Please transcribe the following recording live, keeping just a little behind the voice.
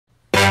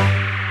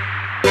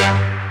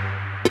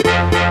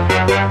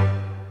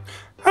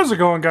How's it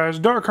going, guys?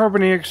 Dark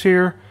Carbon EX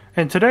here,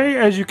 and today,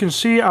 as you can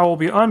see, I will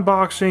be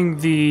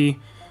unboxing the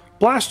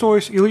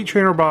Blastoise Elite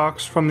Trainer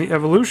box from the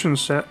Evolution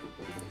set.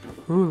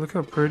 Ooh, look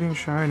how pretty and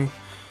shiny.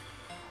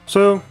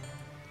 So,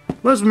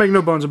 let's make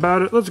no bones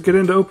about it. Let's get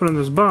into opening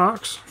this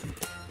box.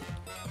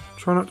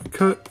 Try not to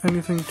cut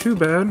anything too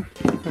bad.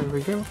 There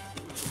we go.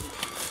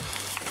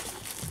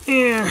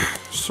 And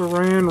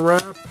saran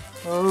wrap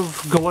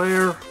of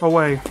glare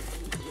away.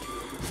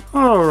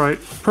 Alright,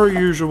 per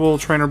usual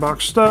trainer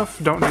box stuff.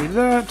 Don't need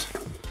that.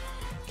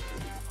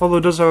 Although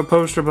it does have a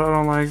poster, but I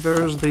don't like.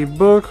 There's the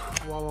book.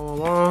 La la la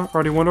la.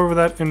 Already went over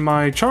that in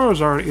my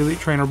Charizard Elite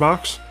Trainer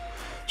box.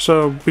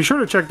 So be sure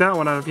to check that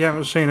one out if you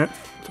haven't seen it.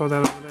 Throw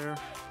that over there.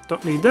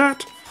 Don't need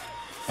that.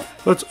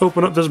 Let's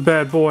open up this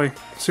bad boy.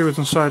 See what's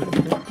inside it.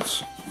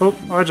 Oh,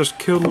 I just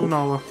killed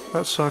Lunala.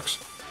 That sucks.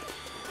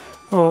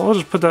 Oh, I'll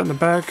just put that in the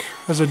back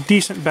as a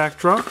decent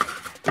backdrop.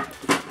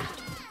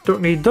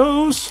 Don't need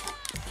those.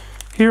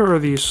 Here are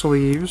these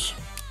sleeves.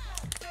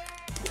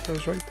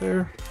 Those right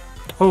there.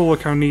 Oh,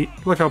 look how neat.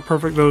 Look how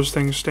perfect those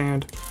things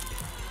stand.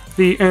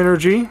 The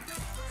energy,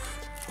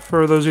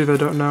 for those of you that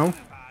don't know,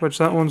 which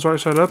that one's right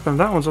side up and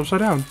that one's upside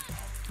down.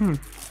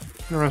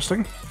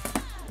 Interesting.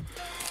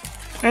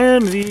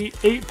 And the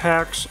 8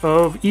 packs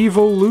of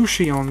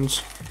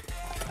Evolutions.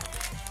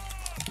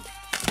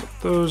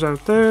 Put those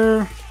out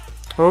there.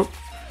 Oh,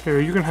 here,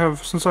 you can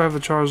have, since I have the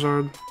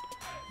Charizard,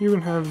 you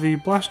can have the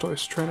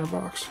Blastoise trainer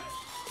box.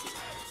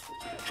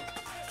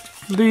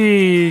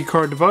 The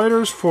card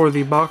dividers for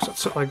the box that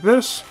sit like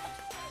this.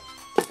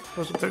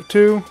 Those up there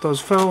too. Those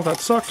fell.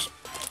 That sucks.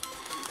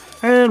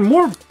 And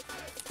more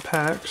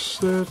packs.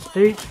 That's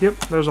 8. Yep,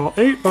 there's all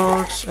 8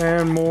 box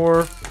and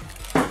more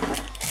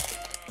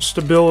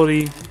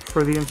stability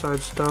for the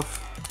inside stuff.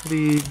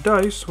 The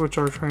dice, which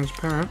are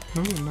transparent.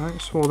 Ooh,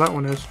 nice. Well, that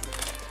one is.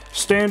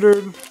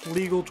 Standard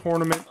legal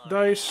tournament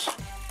dice.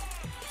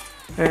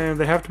 And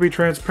they have to be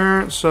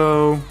transparent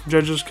so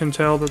judges can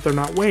tell that they're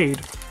not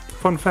weighed.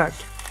 Fun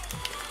fact.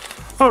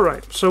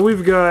 Alright, so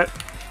we've got,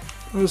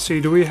 let's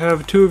see, do we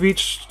have 2 of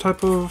each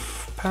type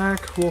of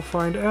pack? We'll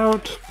find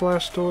out.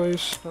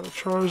 Blastoise,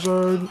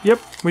 Charizard.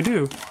 Yep, we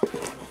do.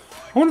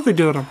 I wonder if they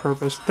do that on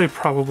purpose. They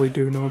probably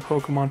do, knowing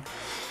Pokemon.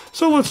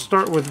 So let's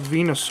start with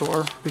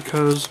Venusaur,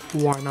 because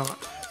why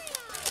not?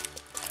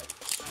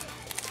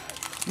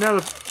 Now,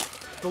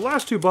 the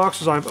last 2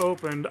 boxes I've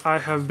opened, I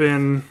have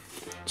been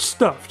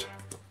stuffed.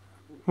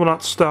 Well,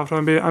 not stuffed, I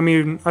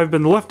mean, I've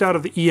been left out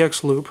of the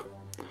EX loop.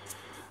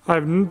 I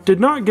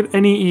did not get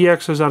any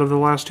EXs out of the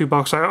last 2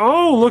 boxes.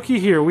 Oh, looky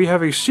here. We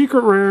have a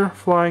secret rare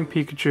flying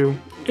Pikachu.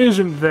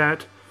 Isn't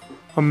that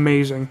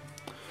amazing?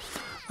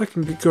 I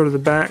can go to the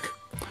back.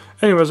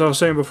 Anyways, I was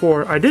saying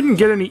before, I didn't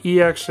get any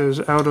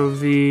EXs out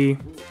of the...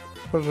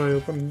 What did I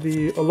open?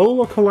 The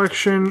Alola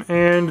collection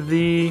and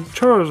the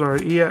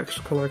Charizard EX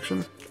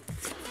collection.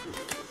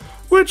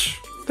 Which,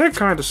 that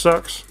kind of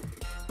sucks.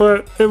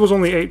 But it was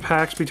only 8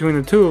 packs between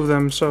the 2 of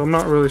them, so I'm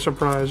not really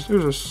surprised. It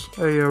was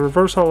a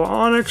Reverse Holo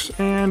Onyx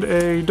and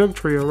a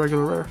Dugtrio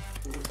regular rare.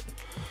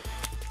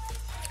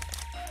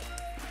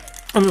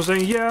 I'm just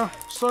saying, yeah,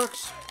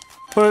 sucks,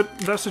 but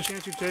that's the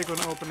chance you take when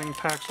opening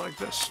packs like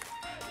this.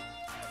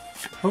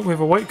 Oh, we have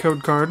a white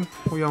code card.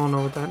 We all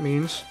know what that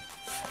means.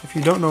 If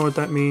you don't know what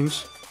that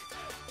means,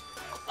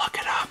 look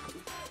it up.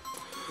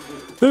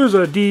 There's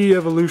a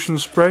de-evolution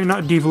spray,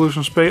 not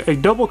devolution spray, a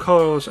double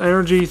colorless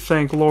energy,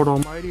 thank Lord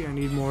Almighty, I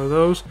need more of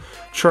those.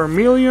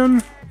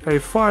 Charmeleon, a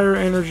fire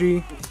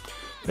energy,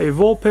 a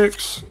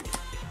Vulpix,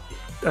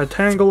 a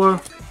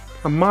Tangela,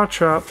 a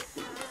Machop,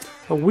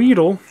 a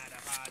Weedle,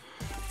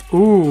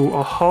 ooh,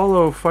 a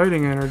holo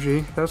fighting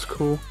energy, that's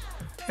cool,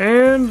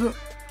 and,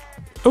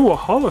 ooh, a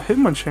holo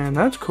Hitmonchan,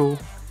 that's cool.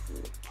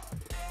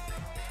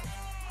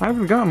 I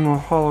haven't gotten a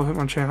holo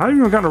Hitmonchan. I haven't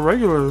even gotten a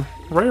regular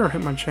rare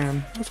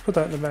Hitmonchan. Let's put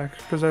that in the back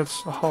because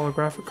that's a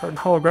holographic card.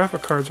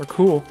 Holographic cards are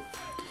cool.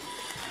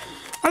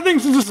 I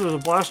think since this is a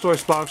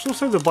Blastoise box, we'll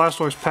save the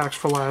Blastoise packs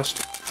for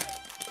last.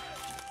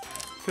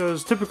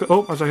 Because typically,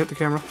 oh, as I hit the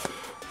camera,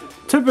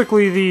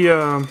 typically the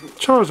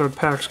Charizard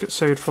packs get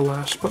saved for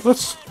last. But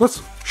let's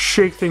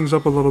shake things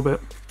up a little bit.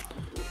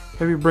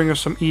 Maybe bring us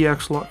some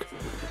EX luck.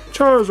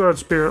 Charizard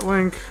Spirit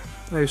Link,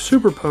 a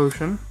Super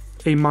Potion,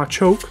 a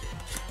Machoke,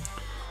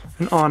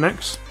 an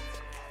Onix,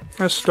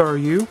 a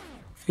Staryu,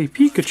 a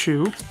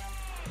Pikachu,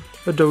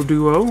 a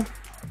Doduo,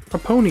 a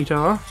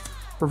Ponyta,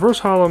 Reverse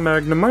Holo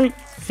Magnemite,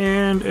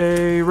 and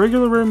a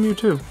regular rare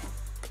Mewtwo.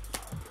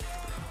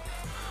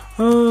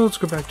 Let's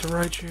go back to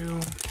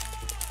Raichu.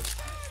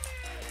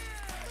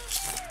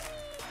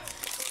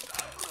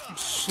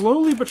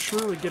 Slowly but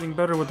surely getting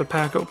better with the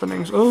pack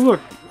openings. Oh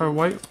look, our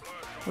white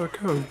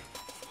code.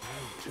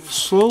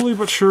 Slowly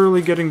but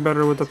surely getting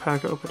better with the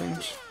pack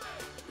openings.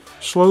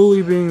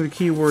 Slowly being the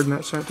key word in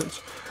that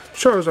sentence.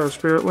 Charizard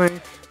Spirit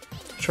Link,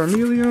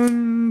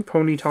 Charmeleon,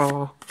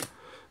 Ponyta,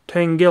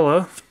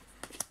 Tangela,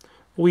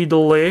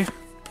 Weedle,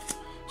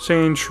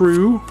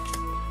 Sandshrew,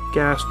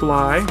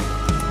 Gastly,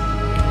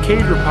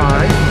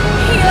 Caterpie,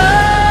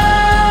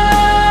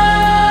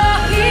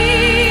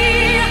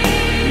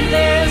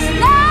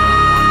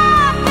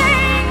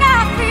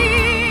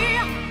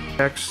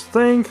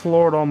 Thank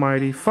Lord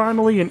Almighty.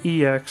 Finally an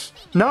EX.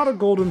 Not a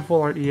golden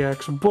full art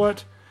EX,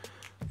 but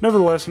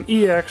nevertheless an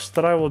EX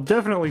that I will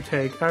definitely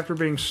take after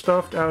being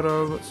stuffed out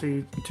of, let's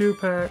see, 2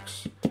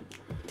 packs,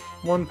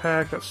 1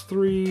 pack, that's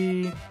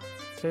 3,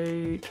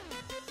 8,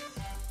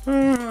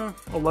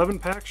 11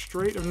 packs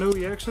straight of no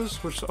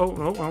EXs, which, oh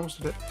no, I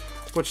almost did it,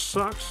 which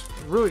sucks,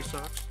 really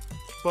sucks,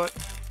 but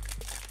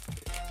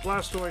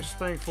Blastoise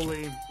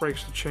thankfully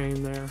breaks the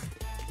chain there.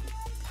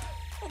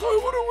 I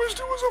would have wished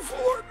it was a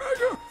full art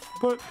mega,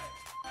 but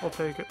I'll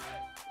take it.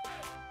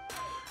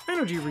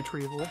 Energy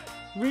Retrieval,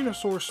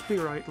 Venusaur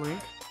Spearite Link,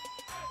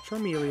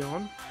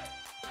 Charmeleon,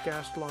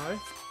 Gastly,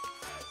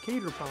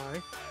 Caterpie,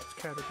 it's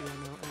Caterpie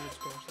now, and it's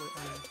Gastly,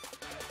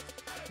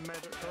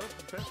 Magikarp,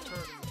 the best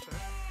card in the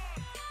set.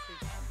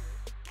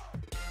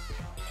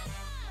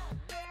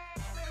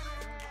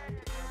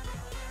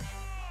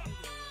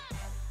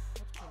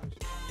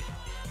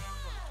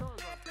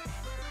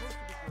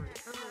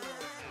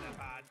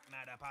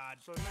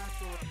 So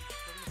naturally,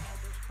 we're gonna have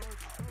best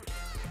cards in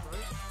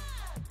Charizard,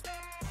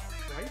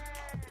 right?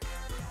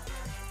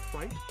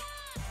 Right?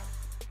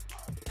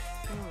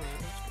 Oh,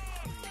 let's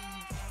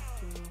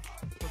go.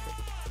 Okay.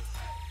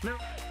 Now,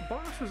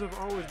 boxes have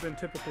always been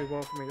typically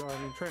welcoming,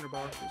 trainer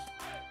boxes.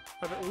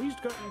 I've at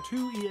least gotten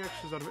 2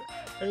 EXs out of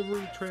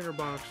every trainer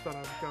box that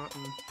I've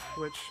gotten,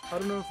 which I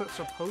don't know if that's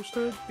supposed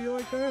to be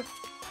like that,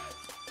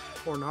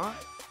 or not.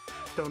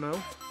 Don't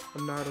know.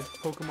 I'm not a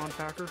Pokemon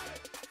packer.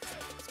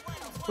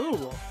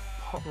 Ooh!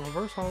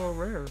 Reverse Holo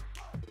Rare,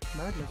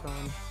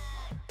 Magneton,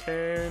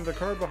 and the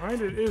card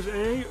behind it is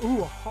a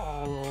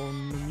Holo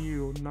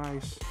Mew.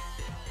 Nice.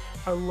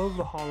 I love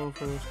the holo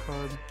for this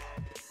card.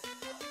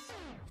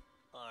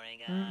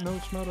 No,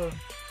 it's not a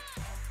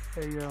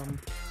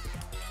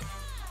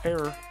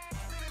error.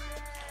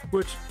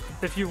 Which,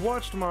 if you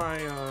watched my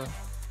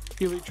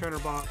Elite Trainer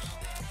box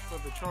for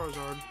the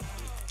Charizard,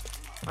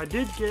 I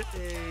did get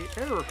a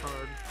error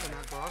card in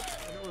that box,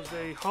 and it was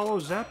a Holo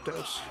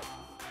Zapdos.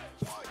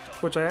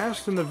 Which I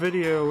asked in the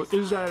video,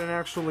 is that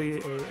actually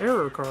an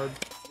error card?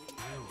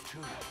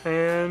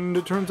 And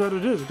it turns out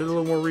it is. I did a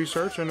little more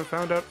research and I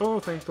found out, oh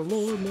thank the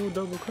Lord, no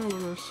double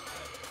colorless.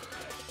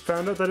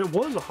 Found out that it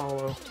was a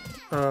holo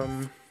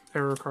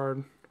error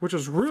card, which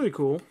is really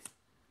cool.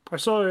 I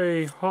saw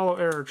a holo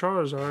error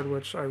Charizard,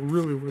 which I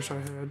really wish I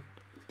had.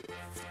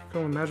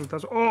 Go imagine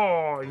that's,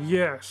 oh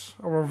yes!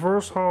 A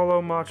reverse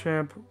holo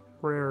Machamp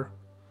rare.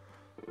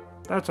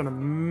 That's an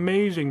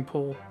amazing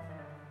pull.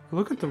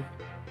 Look at the...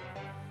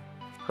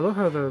 I love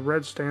how the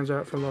red stands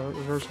out from the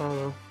reverse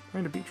holo.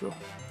 And a Beedrill.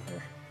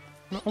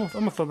 No, I'm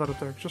gonna throw that up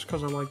there just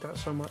because I like that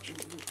so much.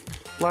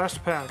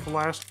 Last pack,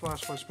 last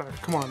Blastoise pack.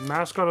 Come on,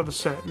 mascot of the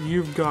set.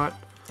 You've got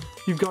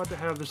to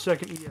have the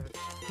second EX.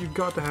 You've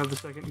got to have the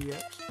second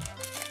EX.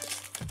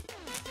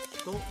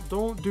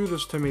 Don't do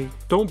this to me.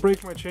 Don't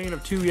break my chain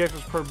of 2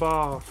 EXs per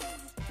ball.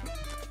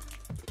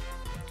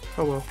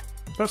 Oh well,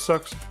 that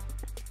sucks.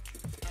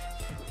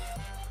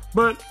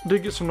 But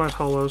did get some nice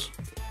holos.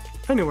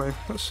 Anyway,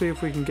 let's see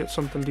if we can get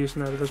something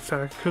decent out of this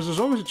pack, because there's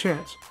always a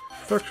chance.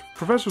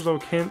 Professor's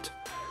Oak Hint,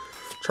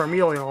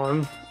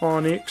 Charmeleon,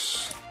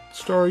 Onix,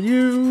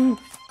 Staryu,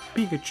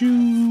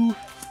 Pikachu,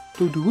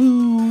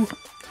 Doodoo,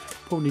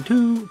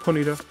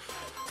 Ponyta,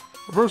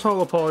 Reverse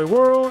Holo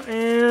Poliwhirl,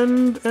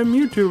 and a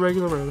Mewtwo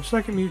regular rare, the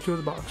second Mewtwo of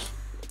the box.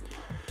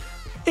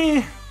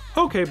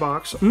 Okay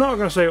box. I'm not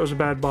going to say it was a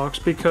bad box,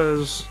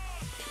 because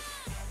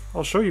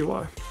I'll show you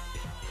why.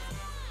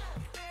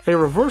 A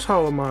Reverse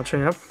Holo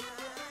Machamp,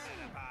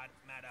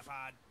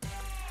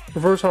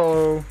 Reverse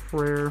Holo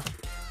Rare,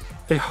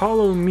 a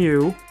Holo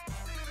Mew,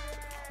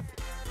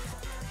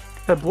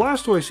 a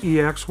Blastoise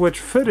EX,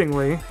 which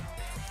fittingly,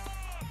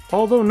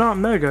 although not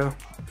Mega,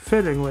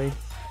 fittingly,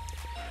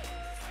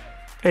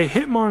 a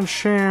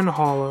Hitmonchan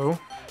Holo.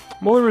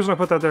 The only reason I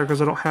put that there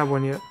because I don't have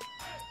one yet.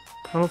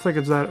 I don't think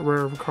it's that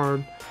rare of a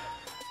card.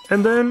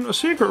 And then a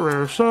Secret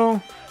Rare,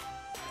 so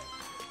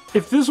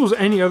if this was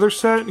any other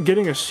set,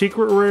 getting a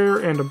Secret Rare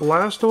and a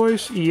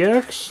Blastoise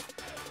EX,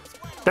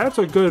 that's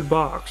a good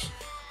box.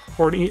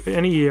 Or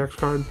any EX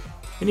card.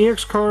 An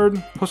EX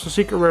card plus a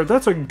Secret Rare,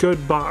 that's a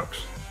good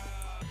box.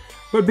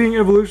 But being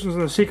evolutions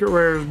and the Secret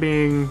Rares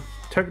being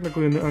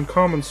technically in the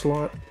uncommon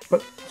slot,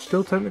 but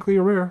still technically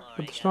a rare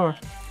with the star.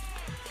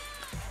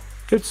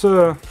 It's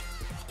on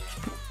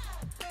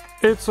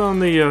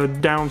the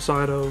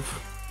downside of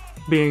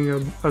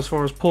being as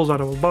far as pulls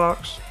out of a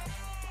box.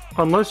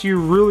 Unless you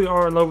really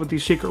are in love with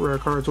these Secret Rare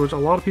cards, which a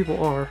lot of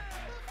people are.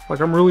 Like,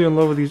 I'm really in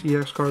love with these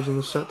EX cards in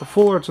this set. The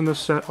full arts in this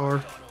set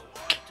are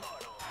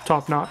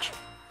top notch.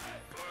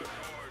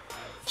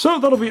 So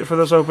that'll be it for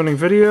this opening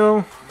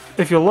video.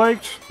 If you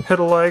liked, hit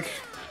a like.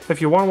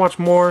 If you want to watch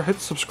more, hit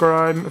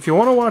subscribe. If you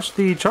want to watch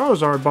the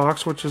Charizard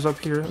box, which is up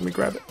here, let me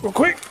grab it real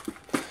quick.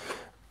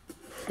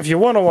 If you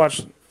want to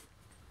watch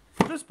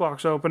this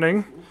box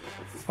opening,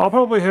 I'll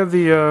probably have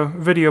the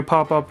video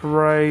pop up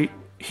right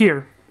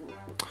here.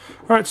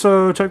 Alright,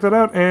 so check that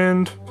out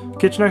and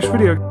get your next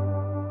video.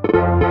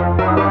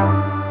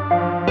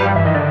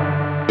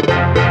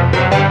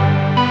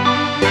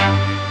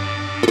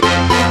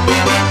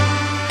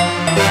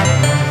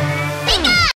 Bye.